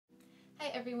Hi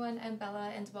everyone, I'm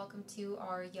Bella and welcome to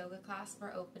our yoga class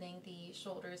for opening the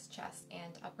shoulders, chest,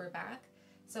 and upper back.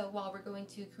 So while we're going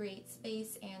to create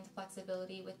space and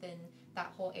flexibility within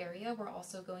that whole area, we're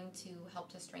also going to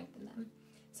help to strengthen them.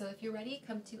 So if you're ready,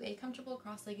 come to a comfortable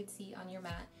cross-legged seat on your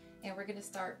mat, and we're going to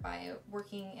start by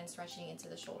working and stretching into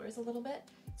the shoulders a little bit.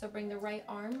 So bring the right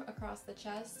arm across the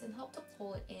chest and help to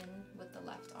pull it in with the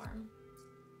left arm.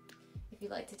 If you'd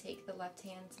like to take the left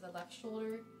hand to the left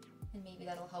shoulder, and maybe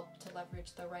that'll help to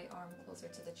leverage the right arm closer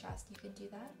to the chest, you can do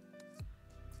that.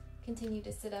 Continue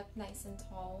to sit up nice and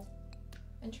tall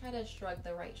and try to shrug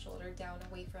the right shoulder down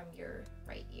away from your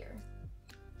right ear.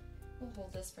 We'll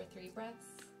hold this for 3 breaths.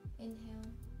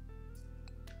 Inhale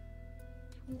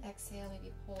and exhale.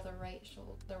 Maybe pull the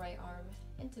right arm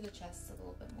into the chest a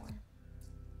little bit more.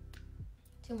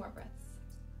 2 more breaths.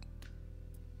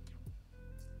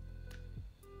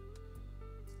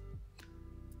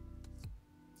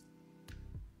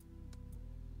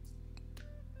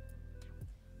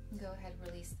 Go ahead,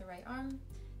 release the right arm,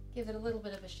 give it a little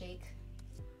bit of a shake,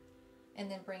 and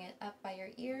then bring it up by your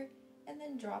ear, and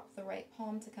then drop the right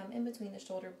palm to come in between the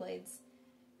shoulder blades.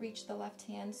 Reach the left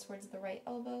hand towards the right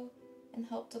elbow, and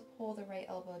help to pull the right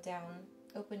elbow down,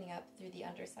 opening up through the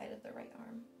underside of the right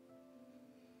arm.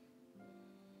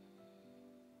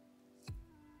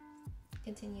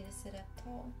 Continue to sit up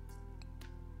tall.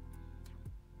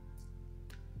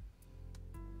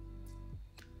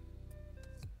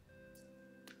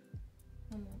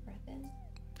 One more breath in.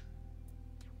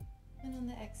 And on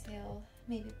the exhale,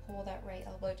 maybe pull that right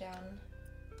elbow down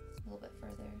a little bit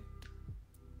further.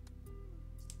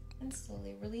 And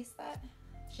slowly release that.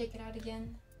 Shake it out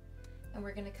again. And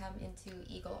we're going to come into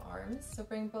eagle arms. So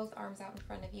bring both arms out in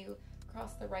front of you.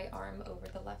 Cross the right arm over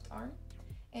the left arm.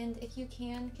 And if you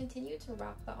can, continue to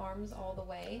wrap the arms all the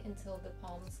way until the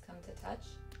palms come to touch.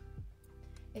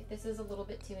 If this is a little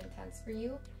bit too intense for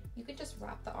you, you could just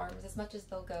wrap the arms as much as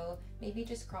they'll go, maybe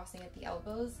just crossing at the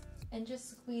elbows and just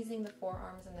squeezing the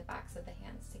forearms and the backs of the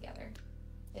hands together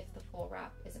if the full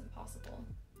wrap isn't possible.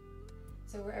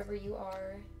 So wherever you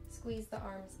are, squeeze the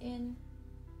arms in,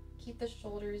 keep the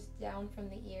shoulders down from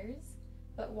the ears,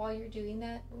 but while you're doing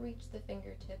that, reach the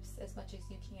fingertips as much as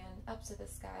you can up to the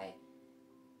sky,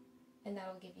 and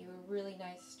that'll give you a really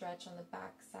nice stretch on the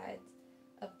back side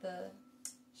of the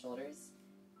shoulders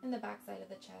and the back side of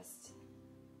the chest.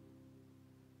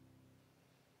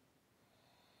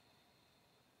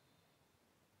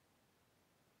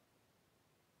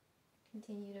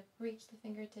 Continue to reach the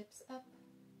fingertips up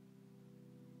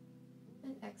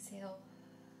and exhale,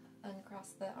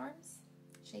 uncross the arms,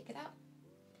 shake it out.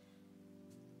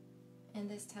 And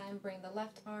this time bring the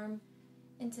left arm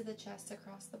into the chest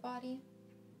across the body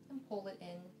and pull it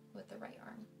in with the right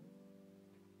arm.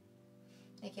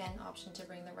 Again, option to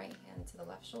bring the right hand to the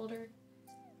left shoulder,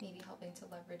 maybe helping to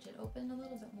leverage it open a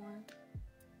little bit more.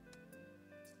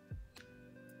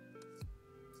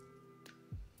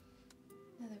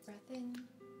 Another breath in.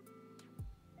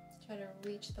 Try to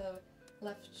reach the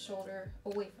left shoulder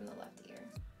away from the left ear.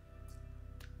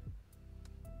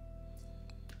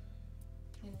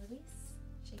 And release.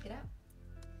 Shake it out.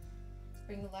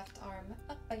 Bring the left arm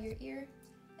up by your ear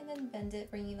and then bend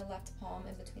it, bringing the left palm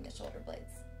in between the shoulder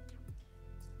blades.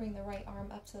 Bring the right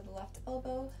arm up to the left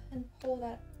elbow and pull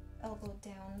that elbow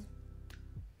down.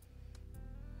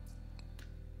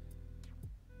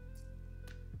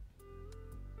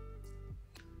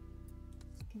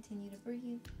 Continue to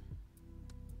breathe.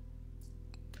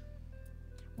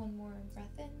 One more breath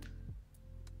in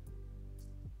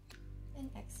and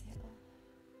exhale.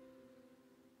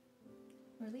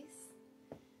 Release.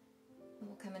 And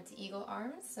we'll come into eagle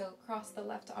arms. So cross the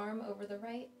left arm over the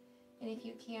right, and if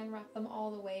you can, wrap them all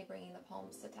the way, bringing the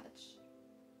palms to touch.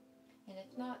 And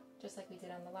if not, just like we did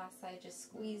on the last side, just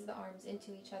squeeze the arms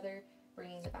into each other,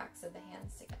 bringing the backs of the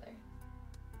hands together.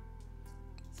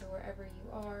 So wherever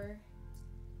you are,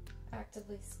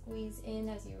 actively squeeze in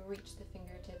as you reach the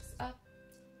fingertips up,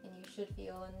 and you should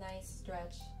feel a nice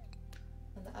stretch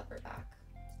on the upper back.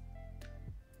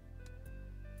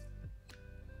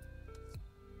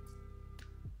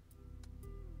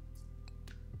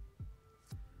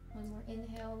 One more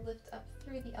inhale, lift up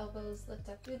through the elbows, lift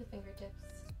up through the fingertips,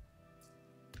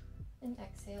 and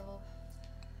exhale,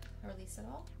 release it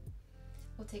all.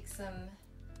 We'll take some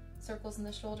circles in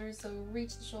the shoulders, so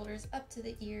reach the shoulders up to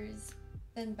the ears,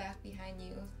 then back behind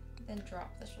you, then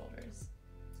drop the shoulders.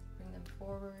 Bring them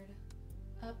forward,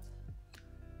 up,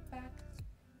 back,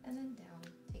 and then down,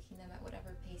 taking them at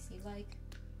whatever pace you like.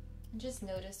 And just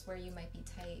notice where you might be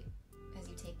tight as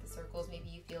you take the circles. Maybe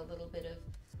you feel a little bit of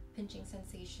pinching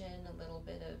sensation, a little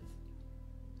bit of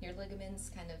your ligaments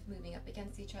kind of moving up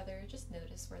against each other. Just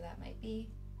notice where that might be.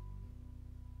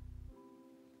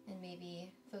 And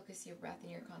maybe focus your breath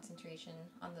and your concentration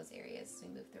on those areas as we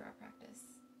move through our practice.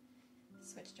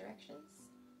 Switch directions.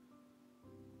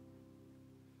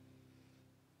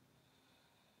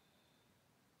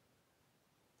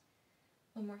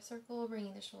 One more circle,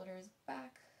 bringing the shoulders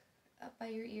back, up by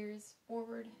your ears,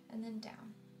 forward, and then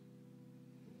down.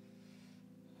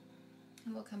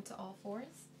 And we'll come to all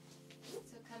fours.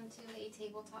 So come to a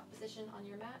tabletop position on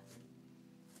your mat.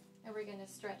 And we're going to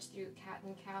stretch through cat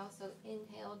and cow. So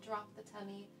inhale, drop the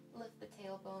tummy, lift the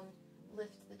tailbone,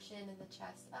 lift the chin and the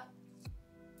chest up.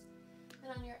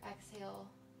 And on your exhale,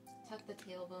 tuck the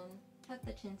tailbone, tuck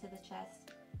the chin to the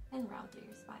chest, and round through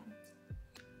your spine.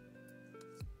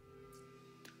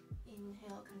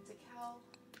 Inhale, come to cow.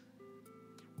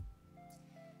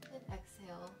 And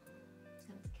exhale,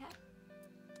 come to cat.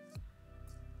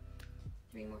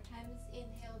 3 more times.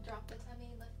 Inhale, drop the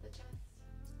tummy, lift the chest.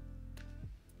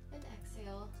 And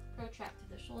exhale, protract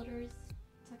through the shoulders,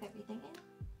 tuck everything in.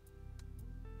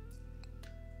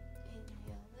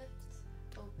 Inhale, lift,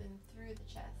 open through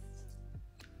the chest.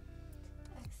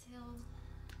 Exhale,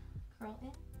 curl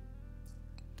in.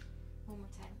 One more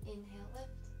time. Inhale,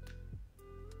 lift.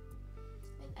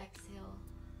 And exhale,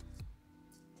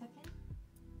 tuck in.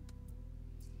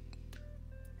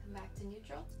 Come back to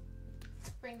neutral.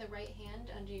 Bring the right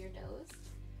hand under your nose.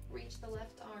 Reach the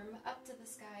left arm up to the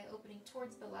sky, opening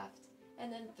towards the left,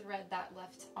 and then thread that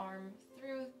left arm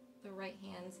through the right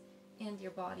hands and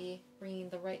your body, bringing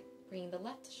the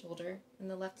left shoulder and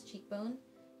the left cheekbone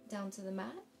down to the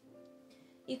mat.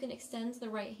 You can extend the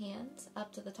right hand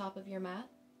up to the top of your mat.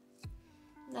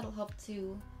 That'll help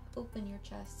to open your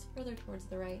chest further towards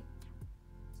the right.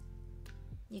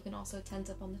 You can also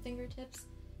tense up on the fingertips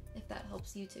if that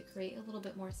helps you to create a little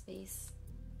bit more space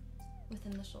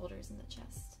within the shoulders and the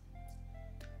chest.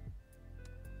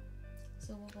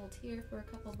 So we'll hold here for a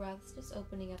couple breaths, just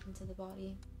opening up into the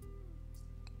body.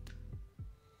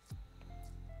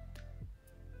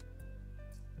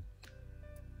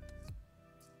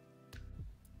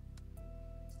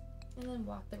 And then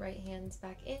walk the right hands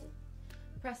back in.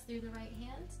 Press through the right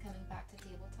hand, coming back to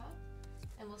tabletop.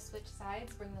 And we'll switch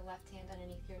sides, bring the left hand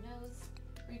underneath your nose,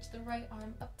 reach the right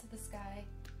arm up to the sky,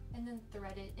 and then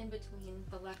thread it in between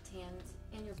the left hand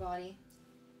and your body,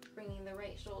 bringing the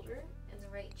right shoulder and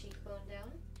the right cheekbone down.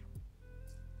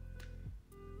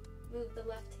 Move the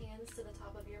left hands to the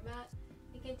top of your mat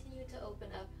and continue to open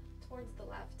up towards the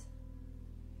left.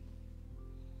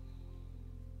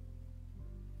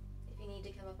 If you need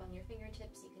to come up on your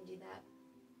fingertips, you can do that.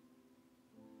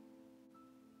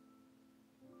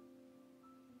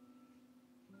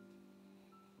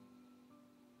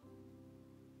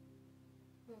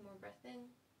 One more breath in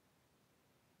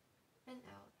and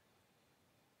out.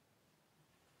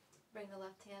 Bring the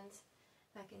left hand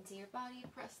back into your body,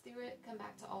 press through it, come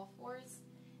back to all fours,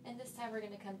 and this time we're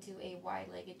going to come to a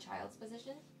wide-legged child's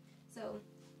position. So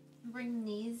bring the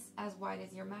knees as wide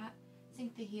as your mat,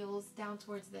 sink the heels down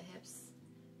towards the hips,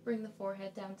 bring the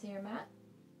forehead down to your mat,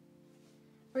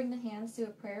 bring the hands to a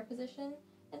prayer position,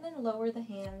 and then lower the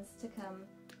hands to come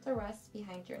to rest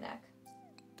behind your neck.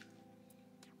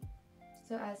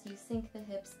 So as you sink the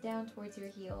hips down towards your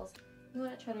heels, you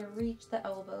want to try to reach the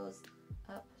elbows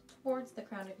up towards the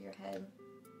crown of your head.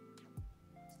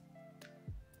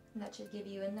 And that should give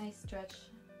you a nice stretch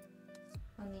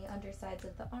on the undersides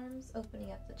of the arms,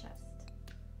 opening up the chest.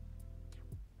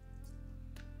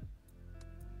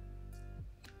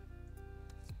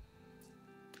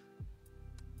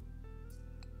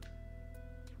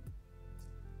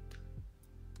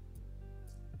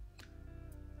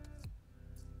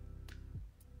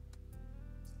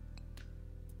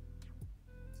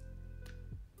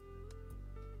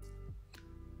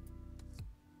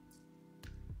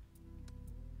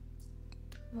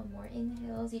 One more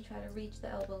inhale as you try to reach the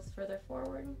elbows further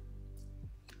forward,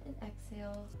 and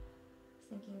exhale,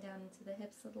 sinking down into the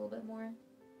hips a little bit more.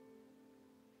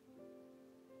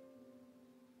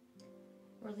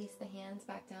 Release the hands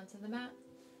back down to the mat.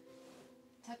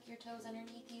 Tuck your toes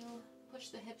underneath you, push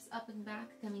the hips up and back,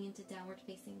 coming into downward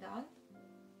facing dog.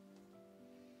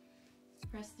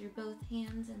 Press through both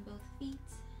hands and both feet.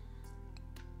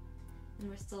 And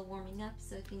we're still warming up,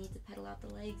 so if you need to pedal out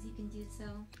the legs, you can do so.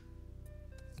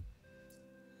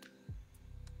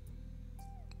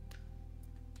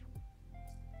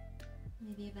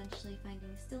 Maybe eventually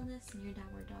finding stillness in your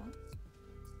downward dog.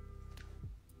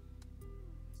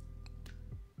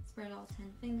 Spread all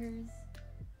 10 fingers.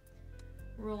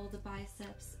 Roll the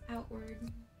biceps outward.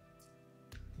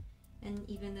 And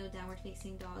even though downward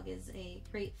facing dog is a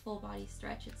great full body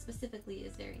stretch, it specifically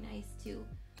is very nice to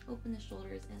open the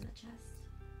shoulders and the chest.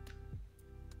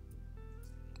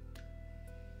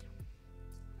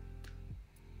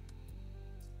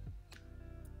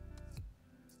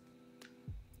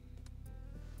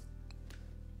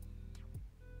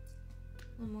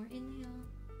 One more inhale,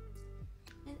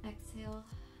 and exhale,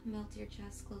 melt your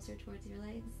chest closer towards your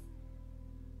legs.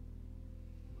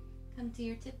 Come to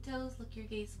your tiptoes, look your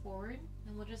gaze forward,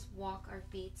 and we'll just walk our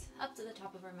feet up to the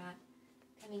top of our mat,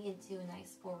 coming into a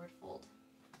nice forward fold.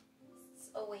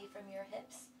 Away from your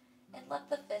hips, and let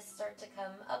the fists start to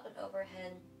come up and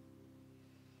overhead.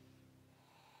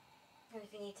 And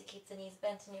if you need to keep the knees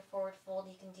bent in your forward fold,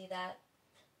 you can do that.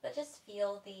 But just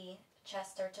feel the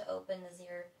chest start to open as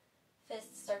your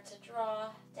fists start to draw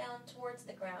down towards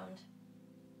the ground,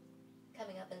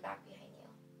 coming up and back behind you.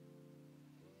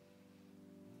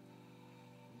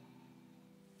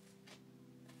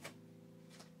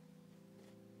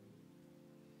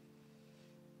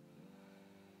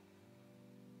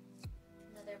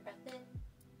 Another breath in.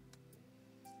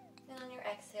 And on your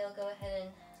exhale, go ahead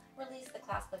and release the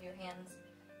clasp of your hands.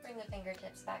 Bring the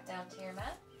fingertips back down to your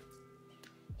mat.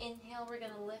 Inhale, we're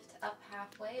going to lift up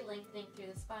halfway, lengthening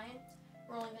through the spine,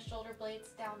 rolling the shoulder blades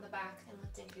down the back and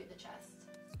lifting through the chest.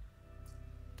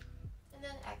 And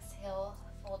then exhale,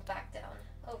 fold back down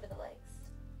over the legs.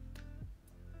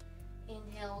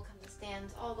 Inhale, we'll come to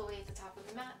stand all the way at the top of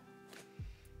the mat.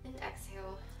 And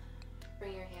exhale,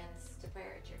 bring your hands to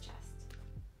prayer at your chest.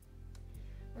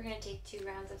 We're going to take 2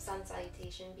 rounds of sun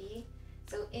salutation B.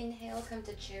 So inhale, come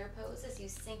to chair pose as you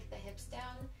sink the hips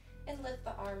down and lift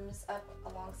the arms up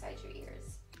alongside your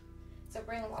ears. So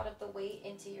bring a lot of the weight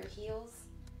into your heels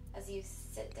as you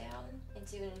sit down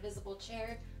into an invisible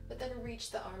chair, but then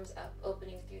reach the arms up,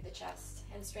 opening through the chest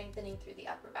and strengthening through the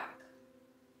upper back.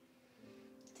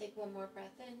 Take one more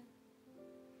breath in,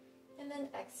 and then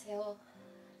exhale,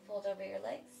 fold over your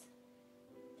legs.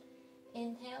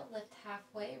 Inhale, lift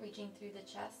halfway, reaching through the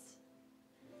chest.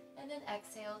 And then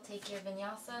exhale, take your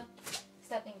vinyasa,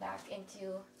 stepping back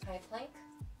into high plank,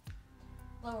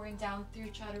 lowering down through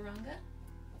chaturanga.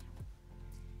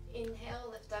 Inhale,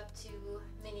 lift up to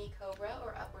mini cobra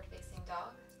or upward facing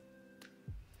dog.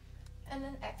 And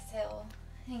then exhale,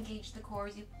 engage the core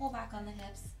as you pull back on the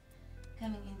hips,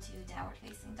 coming into downward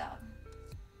facing dog.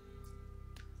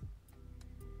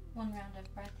 One round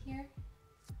of breath here.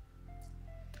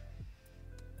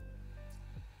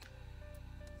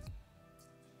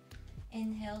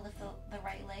 Inhale, lift the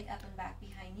right leg up and back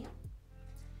behind you.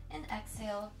 And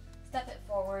exhale, step it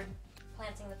forward,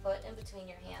 planting the foot in between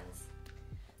your hands.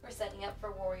 We're setting up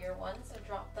for warrior 1, so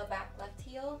drop the back left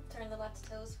heel, turn the left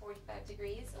toes 45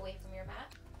 degrees away from your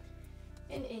mat.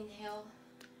 And inhale,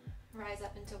 rise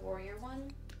up into warrior 1,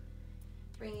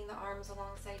 bringing the arms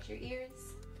alongside your ears,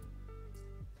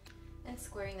 and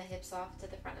squaring the hips off to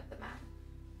the front of the mat.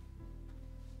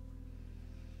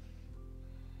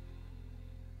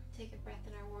 Take a breath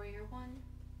in our warrior 1.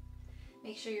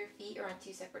 Make sure your feet are on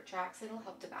 2 separate tracks. It'll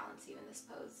help to balance you in this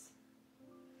pose.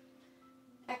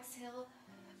 Exhale,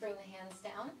 bring the hands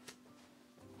down.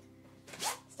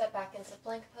 Step back into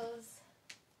plank pose.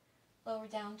 Lower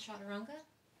down chaturanga.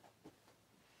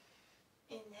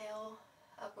 Inhale,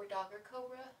 upward dog or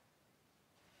cobra.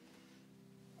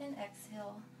 And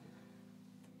exhale,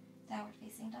 downward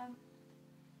facing dog.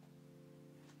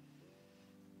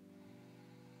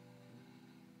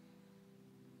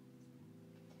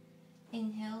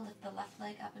 Inhale, lift the left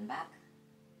leg up and back.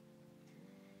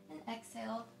 And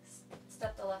exhale,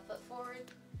 step the left foot forward,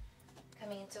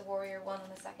 coming into warrior 1 on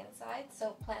the second side.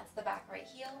 So plants the back right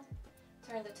heel,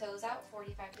 turn the toes out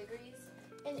 45 degrees,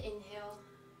 and inhale,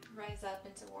 rise up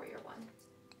into warrior 1.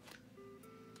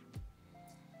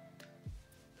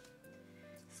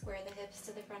 Square the hips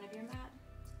to the front of your mat.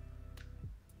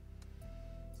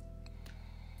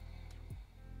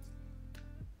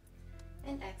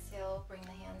 And exhale, bring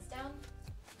the hands down.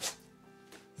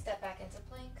 Step back into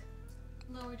plank.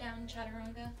 Lower down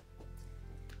chaturanga.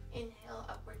 Inhale,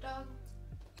 upward dog.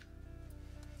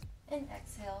 And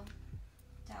exhale,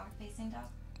 downward facing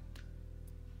dog.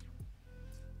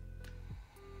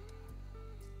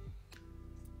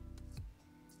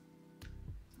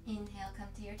 Inhale, come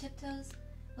to your tiptoes.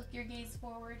 Look your gaze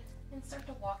forward and start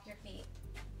to walk your feet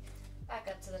back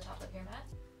up to the top of your mat.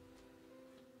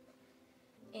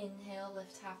 Inhale,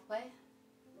 lift halfway.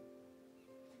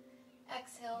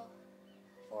 Exhale,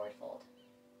 forward fold.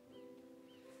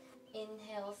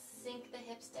 Inhale, sink the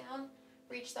hips down,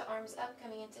 reach the arms up,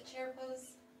 coming into chair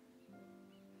pose.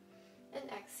 And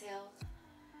exhale,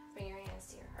 bring your hands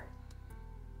to your heart.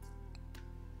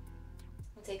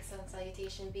 We'll take sun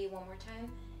salutation B one more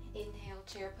time. Inhale,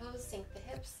 chair pose, sink the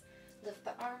hips, lift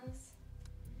the arms,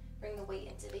 bring the weight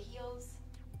into the heels,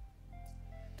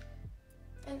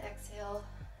 and exhale,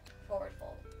 forward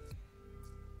fold.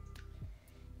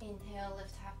 Inhale,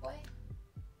 lift halfway,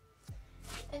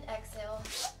 and exhale,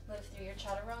 move through your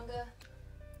chaturanga.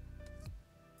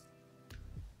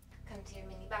 Come to your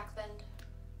mini back bend,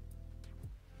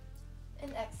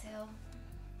 and exhale,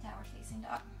 downward facing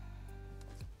dog.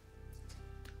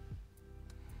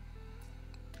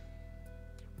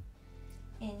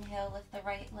 Inhale, lift the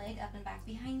right leg up and back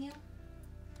behind you.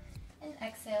 And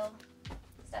exhale,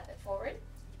 step it forward.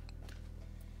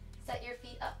 Set your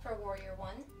feet up for warrior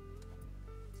one.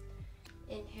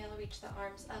 Inhale, reach the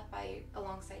arms up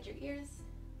alongside your ears.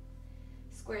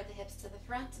 Square the hips to the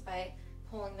front by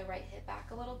pulling the right hip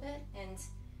back a little bit and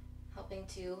helping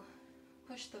to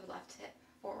push the left hip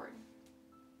forward.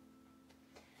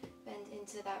 Bend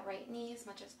into that right knee as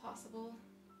much as possible.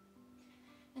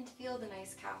 And feel the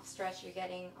nice calf stretch you're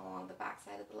getting along the back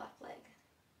side of the left leg.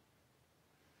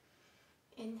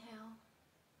 Inhale.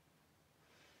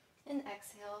 And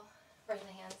exhale. Bring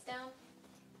the hands down.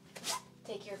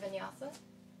 Take your vinyasa.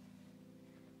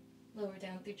 Lower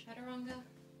down through chaturanga.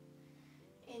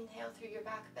 Inhale through your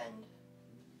back bend.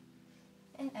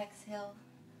 And exhale.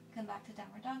 Come back to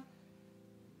downward dog.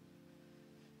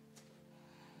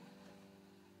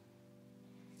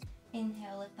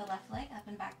 Inhale, lift the left leg up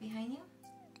and back behind you.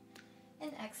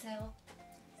 And exhale,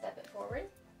 step it forward.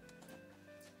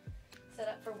 Set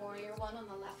up for warrior one on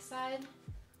the left side.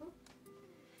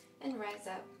 And rise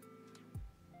up.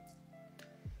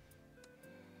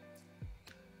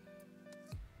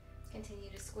 Continue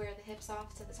to square the hips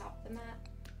off to the top of the mat.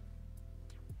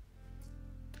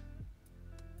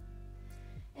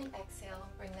 And exhale,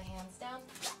 bring the hands down.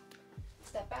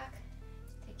 Step back,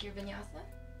 take your vinyasa.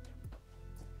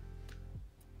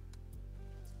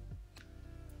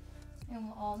 And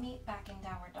we'll all meet back in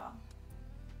downward dog.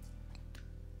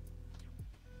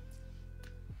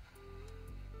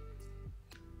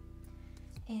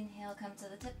 Inhale, come to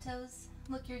the tiptoes.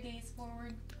 Look your gaze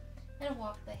forward and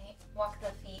walk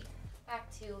the feet back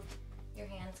to your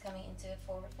hands coming into a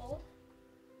forward fold.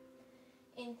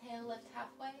 Inhale, lift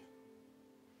halfway.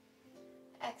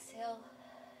 Exhale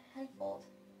and fold.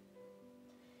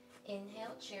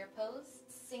 Inhale, chair pose.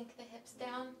 Sink the hips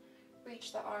down.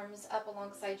 Reach the arms up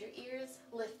alongside your ears,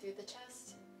 lift through the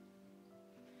chest,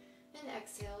 and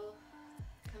exhale,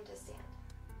 come to stand.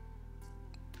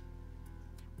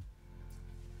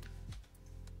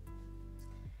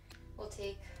 We'll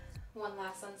take one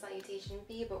last sun salutation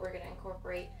B, but we're going to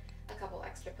incorporate a couple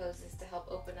extra poses to help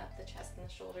open up the chest and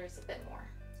the shoulders a bit more.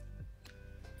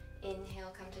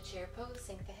 Inhale, come to chair pose,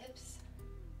 sink the hips,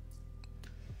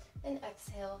 and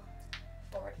exhale,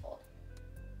 forward fold.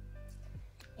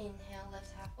 Inhale,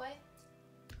 lift halfway.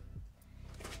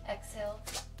 Exhale,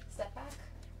 step back.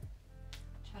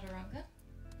 Chaturanga.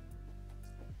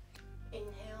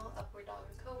 Inhale, upward dog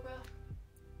or cobra.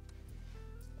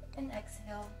 And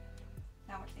exhale,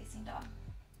 downward facing dog.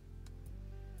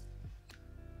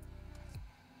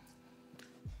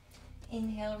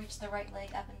 Inhale, reach the right leg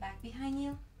up and back behind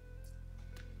you.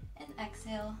 And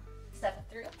exhale, step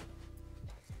it through.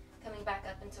 Coming back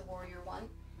up into warrior one.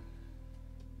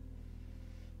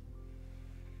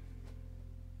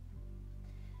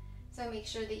 So make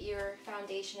sure that your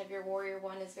foundation of your warrior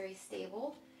one is very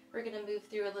stable. We're going to move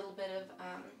through a little bit of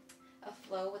a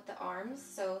flow with the arms.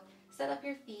 So set up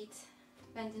your feet,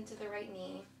 bend into the right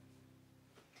knee,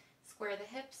 square the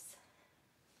hips,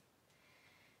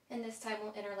 and this time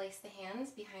we'll interlace the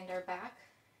hands behind our back.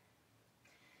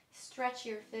 Stretch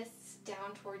your fists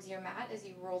down towards your mat as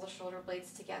you roll the shoulder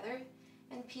blades together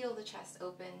and peel the chest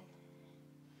open.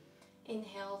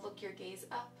 Inhale, look your gaze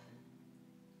up.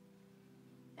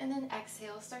 And then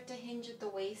exhale, start to hinge at the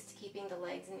waist, keeping the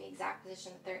legs in the exact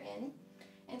position that they're in.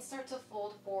 And start to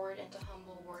fold forward into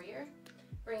humble warrior,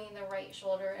 bringing the right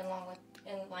shoulder in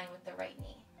line with the right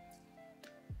knee.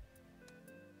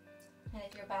 And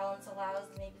if your balance allows,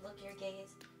 maybe look your gaze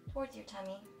towards your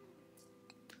tummy.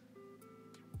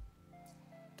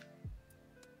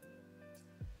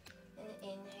 And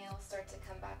inhale, start to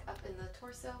come back up in the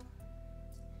torso.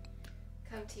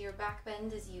 Come to your back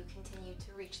bend as you continue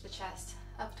to reach the chest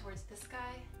up towards the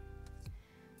sky.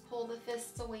 Pull the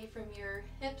fists away from your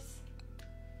hips.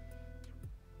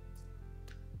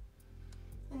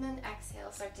 And then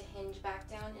exhale, start to hinge back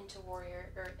down into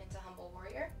into humble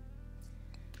warrior.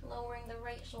 Lowering the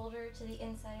right shoulder to the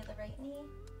inside of the right knee.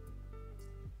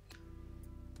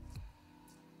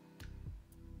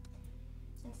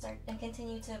 And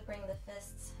continue to bring the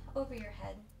fists over your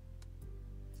head.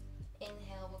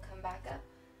 Inhale, we'll come back up.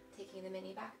 taking the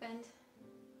mini back bend.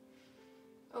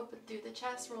 Open through the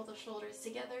chest, roll the shoulders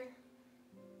together.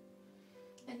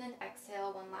 And then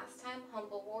exhale one last time,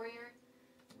 humble warrior,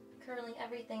 curling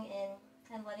everything in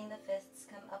and letting the fists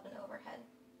come up and overhead.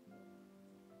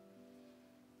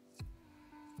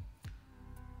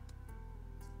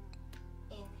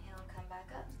 Inhale, come back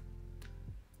up.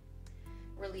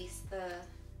 Release the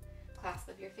clasp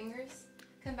of your fingers.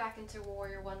 Come back into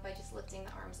warrior one by just lifting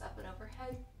the arms up and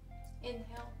overhead.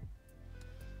 Inhale.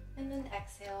 And then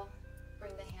exhale,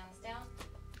 bring the hands down.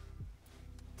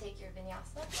 Take your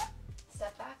vinyasa,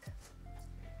 step back.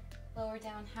 Lower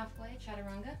down halfway,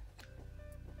 chaturanga.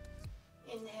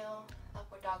 Inhale,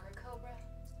 upward dog or cobra.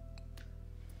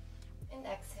 And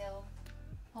exhale,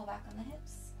 pull back on the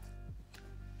hips.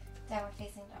 Downward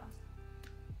facing dog.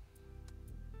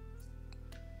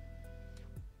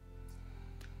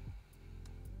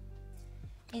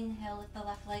 Inhale, lift the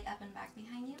left leg up and back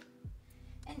behind you.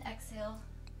 And exhale,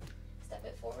 step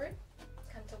it forward.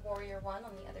 Come to warrior one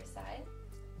on the other side.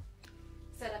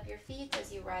 Set up your feet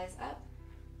as you rise up.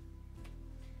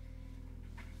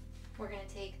 We're going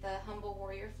to take the humble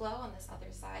warrior flow on this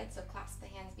other side. So clasp the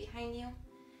hands behind you.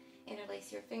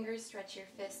 Interlace your fingers, stretch your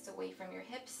fists away from your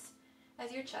hips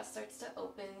as your chest starts to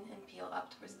open and peel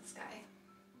up towards the sky.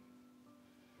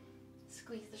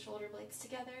 Squeeze the shoulder blades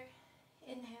together.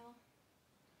 Inhale.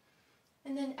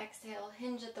 And then exhale,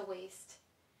 hinge at the waist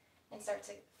and start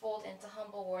to fold into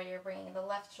humble warrior, bringing the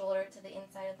left shoulder to the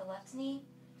inside of the left knee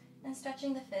and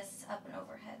stretching the fists up and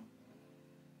overhead.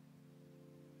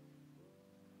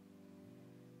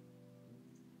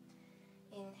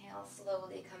 Inhale,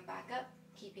 slowly come back up,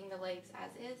 keeping the legs as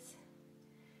is.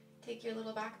 Take your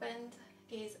little back bend,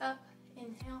 gaze up,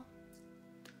 inhale,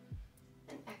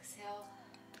 and exhale,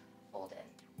 fold in.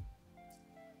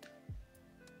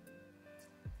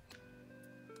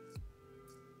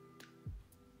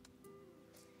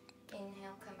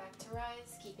 Inhale, come back to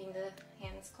rise, keeping the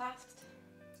hands clasped.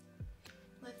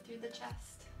 Lift through the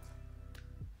chest.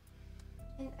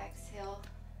 And exhale,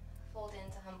 fold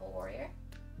into humble warrior.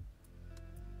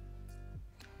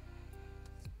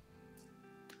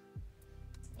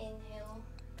 Inhale,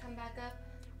 come back up.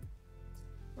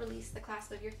 Release the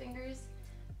clasp of your fingers.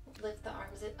 Lift the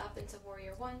arms up into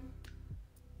warrior one.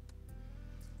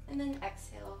 And then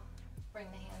exhale, bring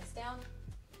the hands down.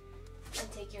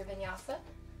 And take your vinyasa.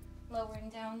 Lowering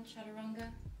down, chaturanga.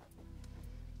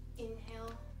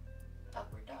 Inhale,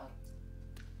 upward dog.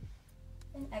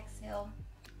 And exhale,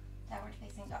 downward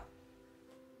facing dog.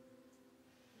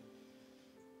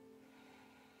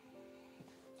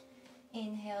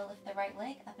 Inhale, lift the right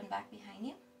leg up and back behind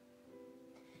you.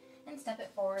 And step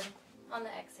it forward on the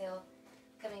exhale,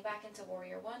 coming back into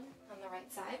warrior one on the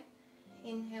right side.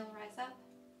 Inhale, rise up.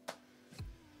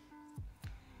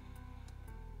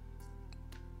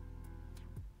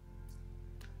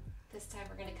 This time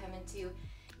we're going to come into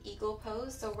eagle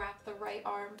pose. So wrap the right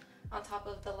arm on top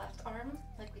of the left arm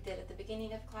like we did at the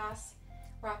beginning of class.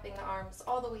 Wrapping the arms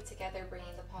all the way together,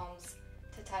 bringing the palms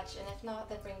to touch. And if not,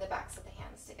 then bring the backs of the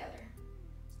hands together.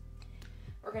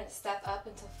 We're going to step up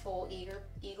into full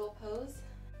eagle pose.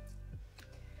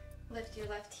 Lift your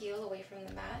left heel away from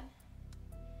the mat.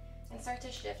 And start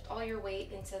to shift all your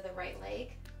weight into the right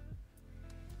leg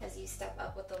as you step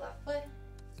up with the left foot.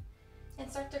 And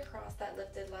start to cross that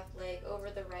lifted left leg over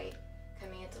the right,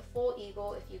 coming into full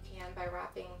eagle if you can by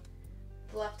wrapping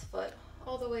the left foot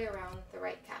all the way around the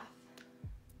right calf.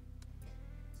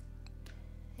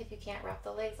 If you can't wrap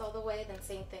the legs all the way, then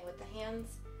same thing with the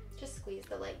hands, just squeeze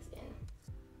the legs in.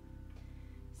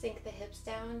 Sink the hips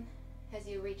down as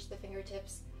you reach the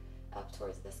fingertips up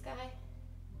towards the sky.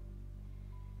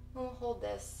 And we'll hold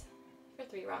this for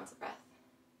 3 rounds of breath.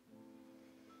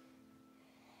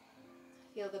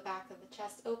 Feel the back of the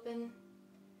chest open,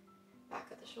 back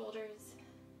of the shoulders.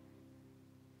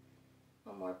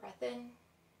 One more breath in.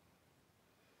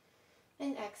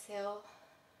 And exhale,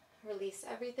 release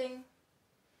everything.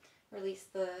 Release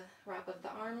the wrap of the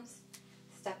arms.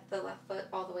 Step the left foot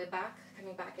all the way back,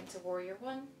 coming back into warrior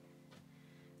one.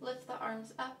 Lift the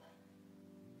arms up.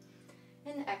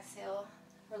 And exhale,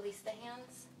 release the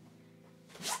hands.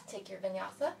 Take your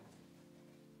vinyasa.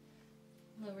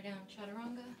 Lower down,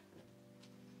 chaturanga.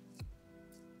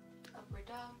 Upward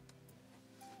dog.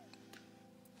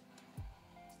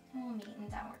 And we'll meet in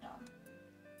downward dog.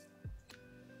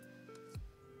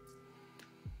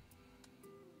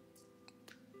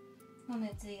 We'll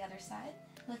move to the other side.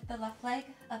 Lift the left leg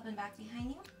up and back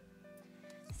behind you.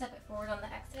 Step it forward on the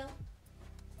exhale.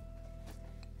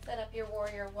 Set up your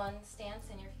warrior one stance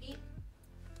in your feet.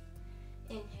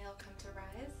 Inhale, come to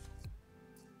rise.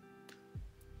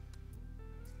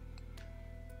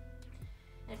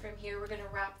 And from here, we're going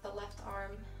to wrap the left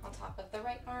arm on top of the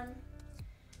right arm,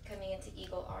 coming into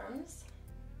eagle arms.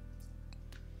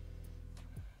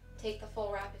 Take the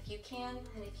full wrap if you can,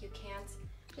 and if you can't,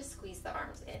 just squeeze the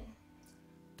arms in.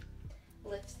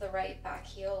 Lift the right back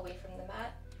heel away from the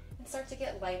mat and start to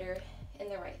get lighter in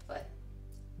the right foot.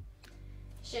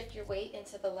 Shift your weight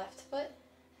into the left foot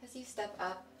as you step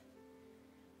up,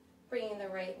 bringing the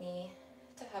right knee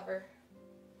to hover,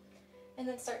 and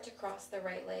then start to cross the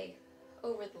right leg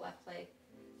over the left leg,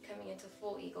 coming into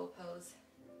full eagle pose.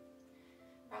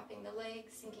 Wrapping the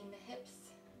legs, sinking the hips,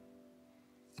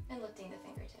 and lifting the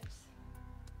fingertips.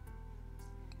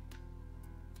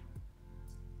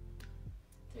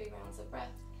 3 rounds of breath.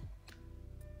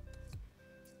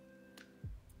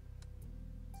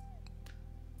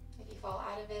 If you fall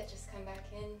out of it, just come back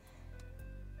in.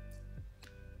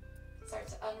 Start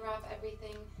to unwrap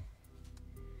everything.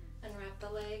 Unwrap the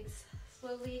legs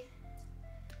slowly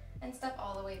and step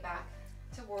all the way back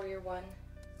to warrior one.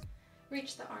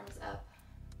 Reach the arms up.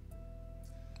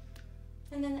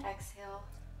 And then exhale.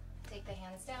 Take the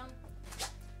hands down.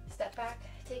 Step back.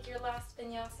 Take your last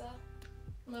vinyasa.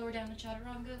 Lower down to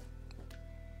chaturanga.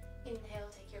 Inhale,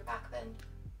 take your back bend.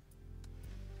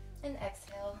 And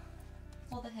exhale,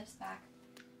 pull the hips back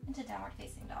into downward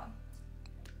facing dog.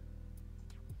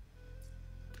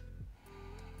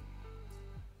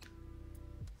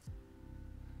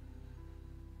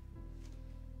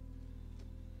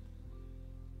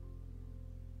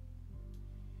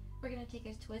 We're going to take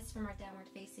a twist from our downward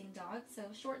facing dog. So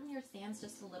shorten your stance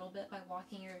just a little bit by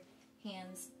walking your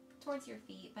hands towards your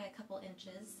feet by a couple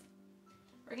inches.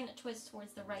 We're going to twist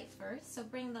towards the right first. So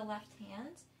bring the left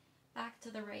hand back to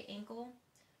the right ankle.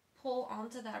 Pull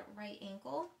onto that right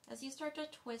ankle as you start to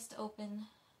twist open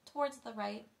towards the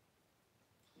right.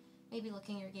 Maybe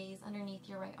looking your gaze underneath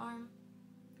your right arm.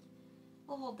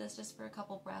 We'll hold this just for a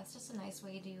couple breaths. Just a nice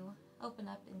way to open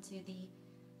up into the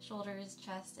shoulders,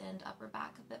 chest, and upper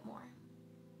back a bit more.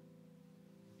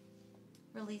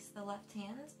 Release the left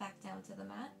hands back down to the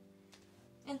mat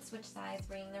and switch sides,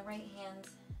 bringing the right hand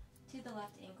to the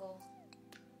left ankle,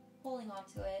 pulling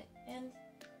onto it and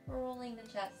rolling the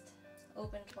chest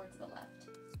open towards the left.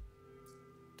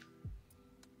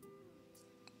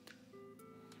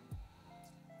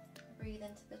 Breathe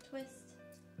into the twist.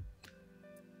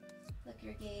 Look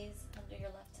your gaze under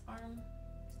your left arm.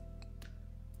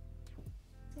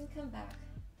 And come back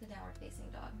to downward facing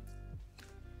dog.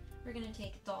 We're going to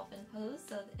take dolphin pose.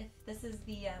 So if this is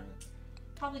the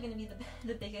probably going to be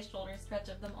the biggest shoulder stretch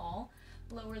of them all.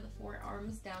 Lower the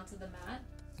forearms down to the mat.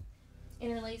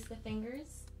 Interlace the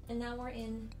fingers. And now we're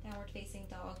in downward facing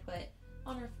dog, but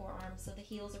on our forearms. So the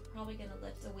heels are probably going to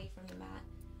lift away from the mat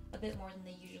a bit more than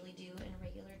they usually do in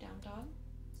regular down dog.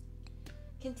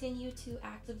 Continue to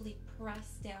actively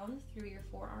press down through your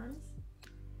forearms,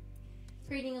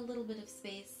 creating a little bit of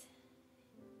space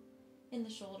in the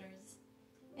shoulders.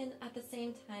 And at the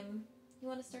same time, you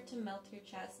want to start to melt your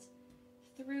chest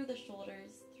through the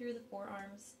shoulders, through the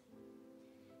forearms,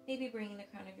 maybe bringing the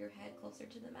crown of your head closer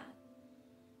to the mat.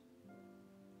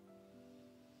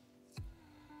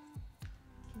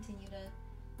 Continue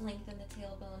to lengthen the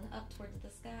tailbone up towards the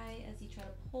sky as you try to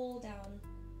pull down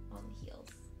on the heels.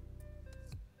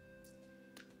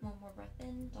 One more breath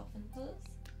in, dolphin pose.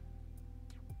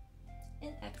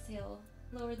 And exhale,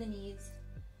 lower the knees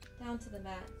down to the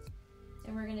mat.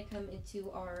 And we're going to come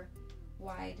into our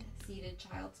wide seated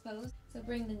child's pose. So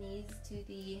bring the knees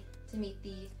to meet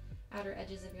the outer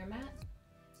edges of your mat.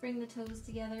 Bring the toes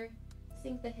together,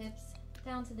 sink the hips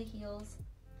down to the heels.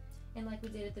 And like we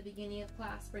did at the beginning of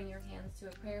class, bring your hands to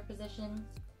a prayer position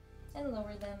and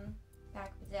lower them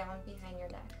back down behind your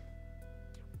neck.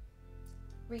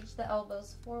 Reach the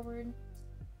elbows forward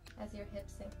as your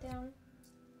hips sink down.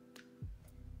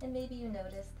 And maybe you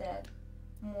notice that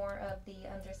more of the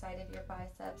underside of your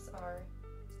biceps are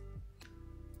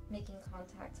making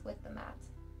contact with the mat.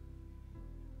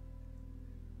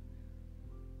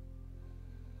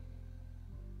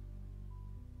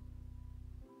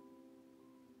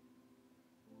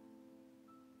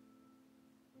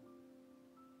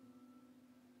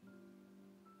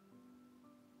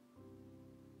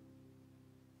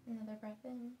 Another breath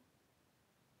in.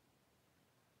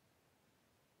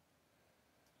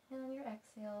 And on your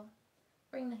exhale,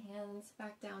 bring the hands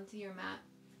back down to your mat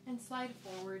and slide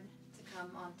forward to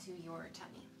come onto your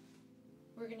tummy.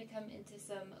 We're going to come into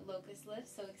some locust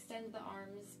lifts, so extend the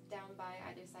arms down by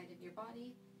either side of your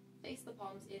body, face the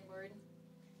palms inward.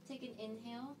 Take an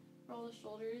inhale, roll the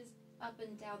shoulders up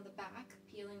and down the back,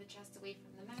 peeling the chest away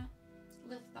from the mat.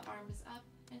 Lift the arms up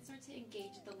and start to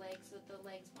engage the legs so that the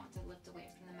legs want to lift away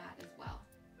from the mat as well.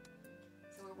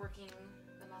 So we're working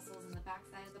the muscles in the back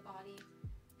side of the body,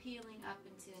 peeling up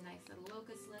into a nice little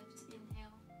locust lift.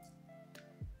 Inhale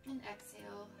and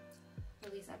exhale.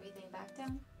 Release everything back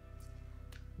down.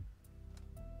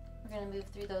 We're going to move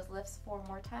through those lifts 4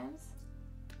 more times.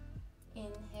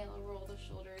 Inhale, roll the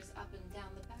shoulders up and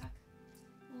down the back.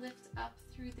 Lift up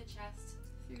through the chest,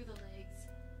 through the legs,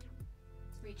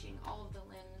 reaching all of the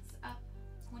limbs up,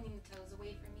 pointing the toes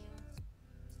away from you.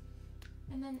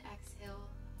 And then exhale,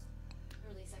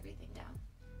 release everything down.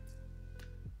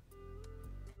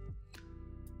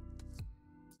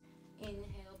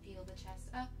 Inhale, peel the chest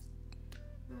up,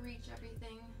 reach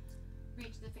everything,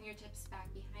 reach the fingertips back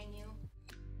behind you.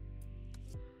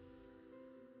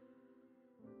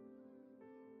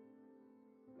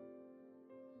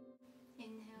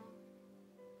 Inhale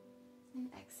and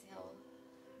exhale,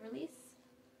 release.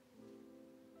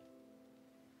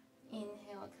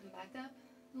 Inhale, come back up,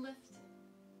 lift.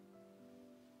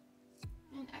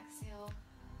 And exhale,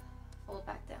 fold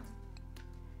back down.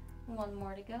 1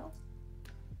 more to go.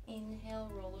 Inhale,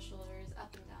 roll the shoulders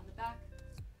up and down the back.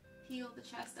 Peel the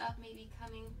chest up, maybe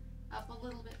coming up a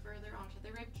little bit further onto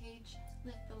the rib cage.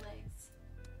 Lift the legs.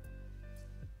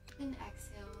 And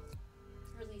exhale,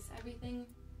 release everything.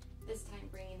 This time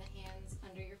bringing the hands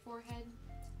under your forehead,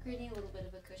 creating a little bit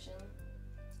of a cushion.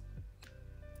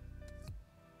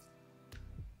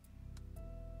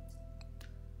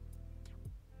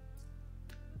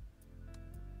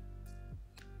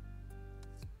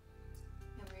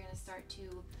 Start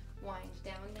to wind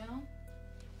down now.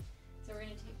 So we're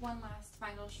going to take one last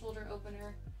final shoulder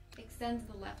opener. Extend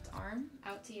the left arm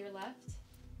out to your left.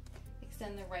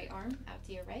 Extend the right arm out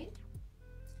to your right.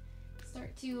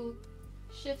 Start to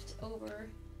shift over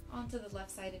onto the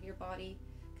left side of your body.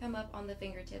 Come up on the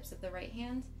fingertips of the right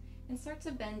hand and start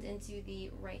to bend into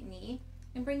the right knee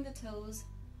and bring the toes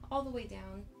all the way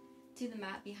down to the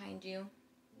mat behind you.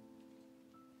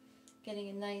 Getting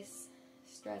a nice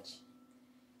stretch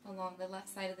along the left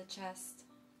side of the chest.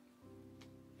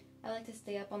 I like to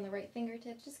stay up on the right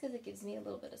fingertips just because it gives me a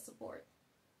little bit of support.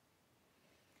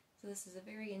 So this is a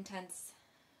very intense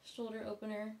shoulder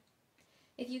opener.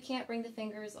 If you can't bring the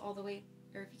fingers all the way,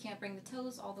 or if you can't bring the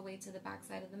toes all the way to the back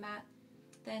side of the mat,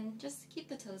 then just keep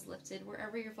the toes lifted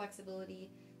wherever your flexibility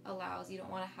allows. You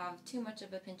don't want to have too much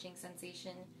of a pinching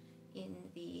sensation in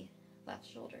the left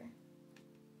shoulder.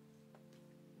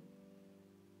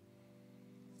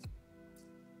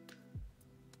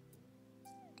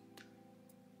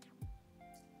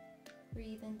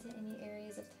 Breathe into any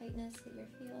areas of tightness that you're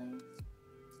feeling.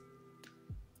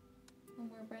 One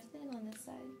more breath in on this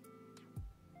side.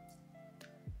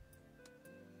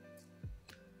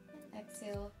 And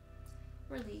exhale,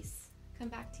 release. Come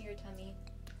back to your tummy.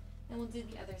 And we'll do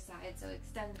the other side. So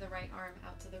extend the right arm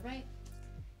out to the right.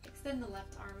 Extend the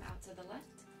left arm out to the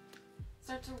left.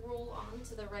 Start to roll on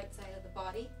to the right side of the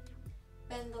body.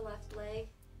 Bend the left leg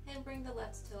and bring the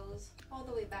left toes all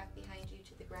the way back behind you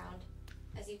to the ground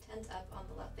as you tent up on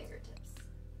the left fingertips.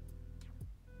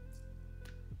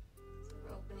 So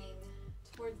we're opening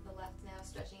towards the left now,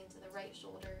 stretching into the right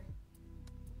shoulder.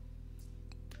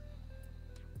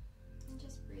 And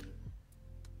just breathe.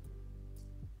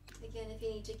 Again, if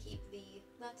you need to keep the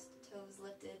left toes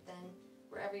lifted, then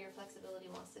wherever your flexibility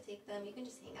wants to take them, you can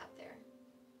just hang out there.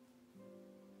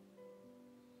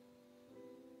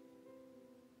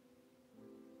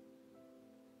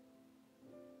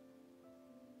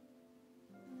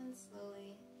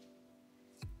 Slowly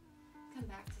come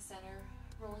back to center,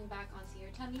 rolling back onto your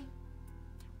tummy.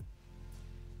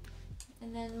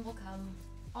 And then we'll come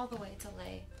all the way to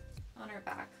lay on our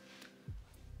back.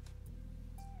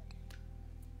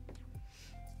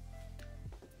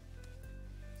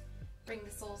 Bring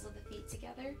the soles of the feet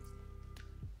together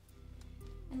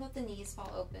and let the knees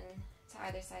fall open to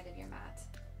either side of your mat.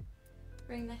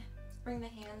 Bring the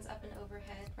hands up and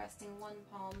overhead, resting one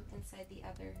palm inside the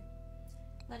other.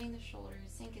 Letting the shoulders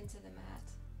sink into the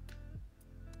mat.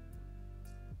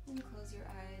 And close your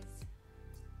eyes.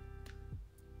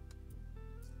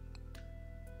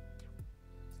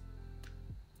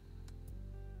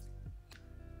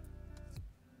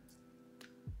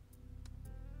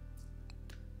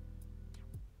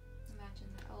 Imagine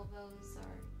the elbows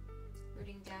are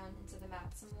rooting down into the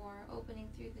mat some more, opening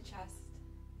through the chest.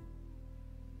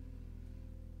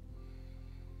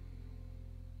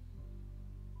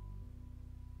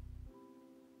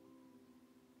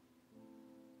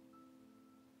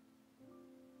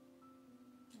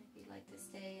 To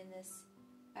stay in this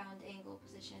bound angle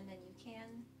position, then you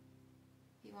can.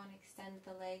 If you want to extend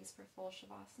the legs for full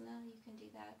Shavasana, you can do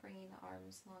that, bringing the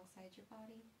arms alongside your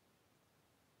body.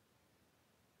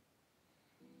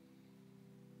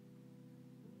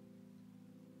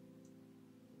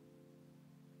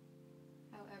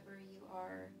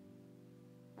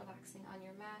 relaxing on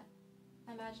your mat,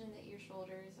 imagine that your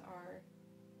shoulders are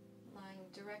lying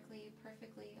directly,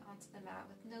 perfectly onto the mat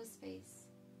with no space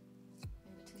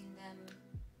in between them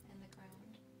and the ground.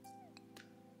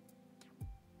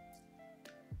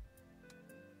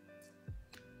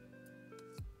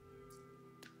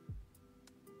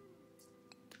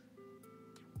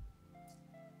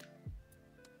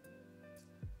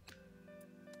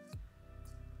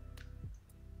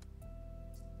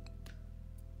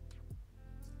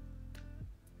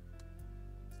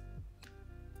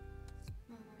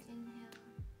 One more inhale.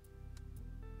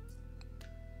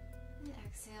 And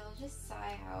exhale, just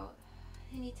sigh out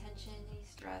any tension, any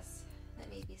stress that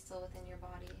may be still within your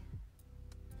body.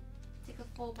 Take a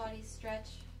full body stretch,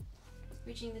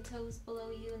 reaching the toes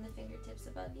below you and the fingertips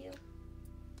above you.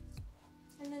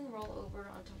 And then roll over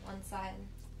onto one side,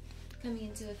 coming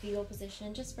into a fetal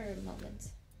position just for a moment.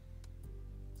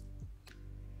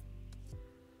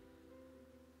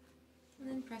 And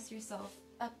then press yourself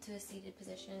up to a seated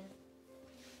position.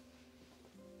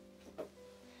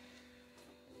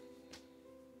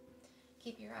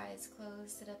 Keep your eyes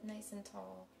closed, sit up nice and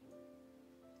tall.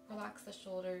 Relax the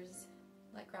shoulders,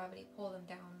 let gravity pull them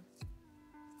down.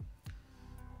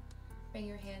 Bring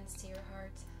your hands to your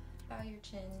heart, bow your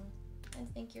chin,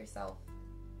 and thank yourself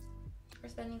for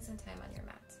spending some time on your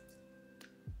mat.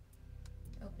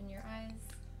 Open your eyes.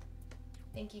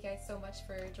 Thank you guys so much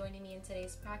for joining me in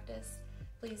today's practice.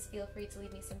 Please feel free to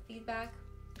leave me some feedback.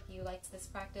 If you liked this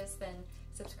practice, then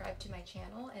subscribe to my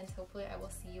channel, and hopefully I will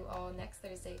see you all next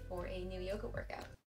Thursday for a new yoga workout.